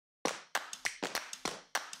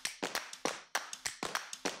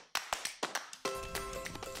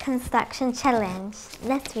Construction challenge.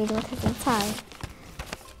 Let's read what is inside.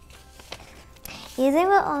 Using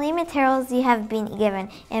the only materials you have been given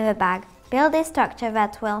in the bag, build a structure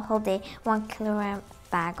that will hold a 1 kilogram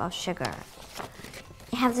bag of sugar.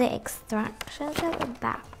 You have the instructions at the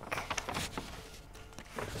back.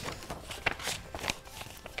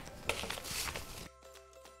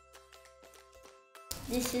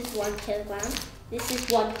 This is 1 kilogram. This is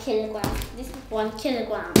 1 kilogram. This is 1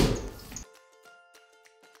 kilogram.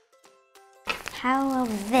 How will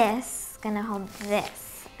this gonna hold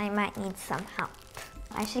this? I might need some help.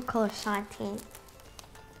 I should call Shanti.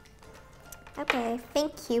 Okay,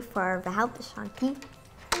 thank you for the help, Shanti.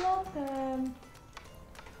 You're welcome.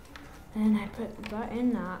 And I put that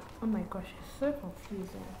in that. Oh my gosh, it's so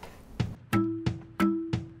confusing.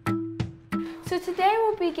 So today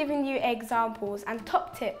we'll be giving you examples and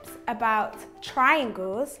top tips about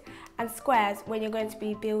triangles and squares when you're going to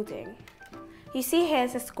be building. You see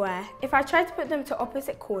here's a square. If I try to put them to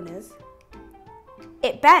opposite corners,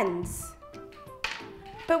 it bends.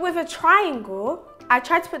 But with a triangle, I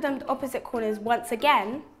try to put them to opposite corners once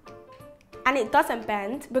again, and it doesn't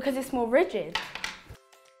bend because it's more rigid.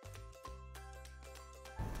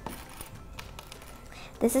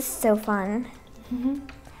 This is so fun. Oh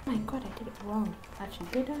my god, I did it wrong. Actually,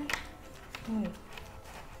 did I? No.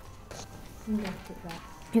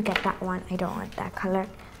 You get that one. I don't want that color.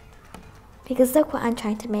 Because look what I'm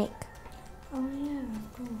trying to make. Oh yeah,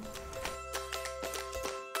 of course.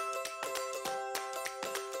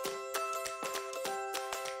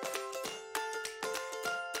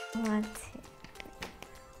 One, two.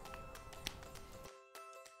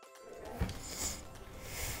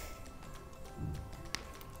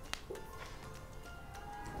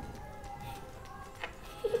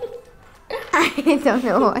 I don't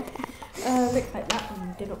know what that is. Looks like that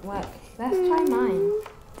one didn't work. Let's try mine.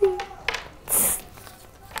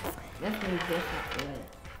 Let's move this out the way.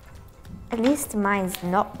 At least mine's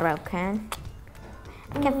not broken.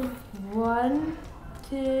 Okay. 1,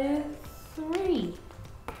 2, 3.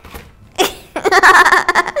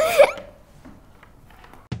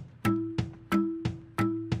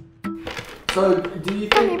 So, do you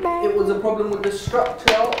think it was a problem with the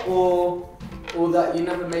structure, or that you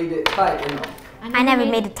never made it tight enough? I never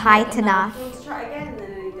made it tight enough. Let's try again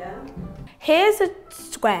then, Ada. Here's a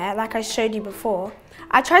square, like I showed you before.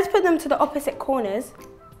 I tried to put them to the opposite corners,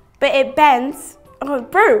 but it bends. Oh,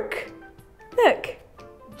 it broke. Look.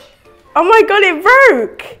 Oh my god, it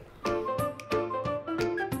broke.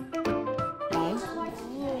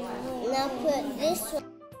 Now put this one.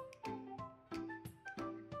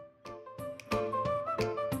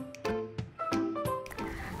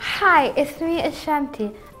 Hi, it's me,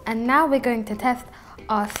 Ashanti, and now we're going to test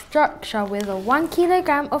our structure with a 1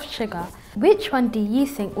 kilogram of sugar. Which one do you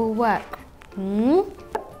think will work?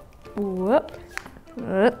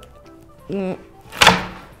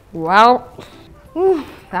 Well,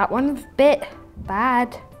 that one's a bit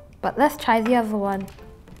bad, but let's try the other one.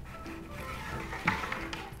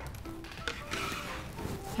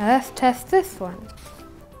 Now let's test this one.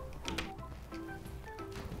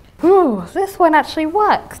 Ooh, this one actually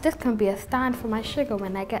works. This can be a stand for my sugar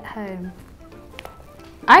when I get home.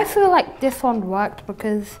 I feel like this one worked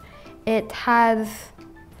because it has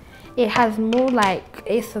more like,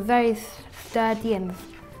 it's a very sturdy and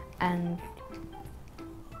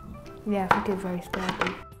yeah, I think it's very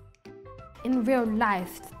sturdy. In real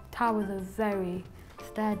life, towers are very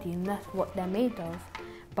sturdy and that's what they're made of.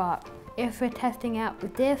 But if we're testing out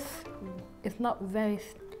with this, it's not very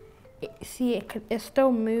it's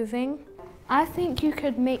still moving. I think you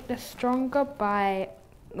could make this stronger by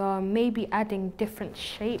maybe adding different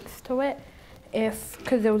shapes to it,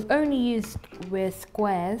 because it was only used with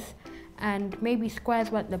squares, and maybe squares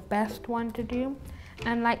weren't the best one to do.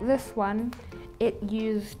 And like this one, it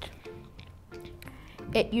used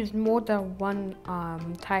more than one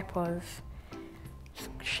type of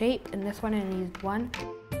shape, and this one only used one.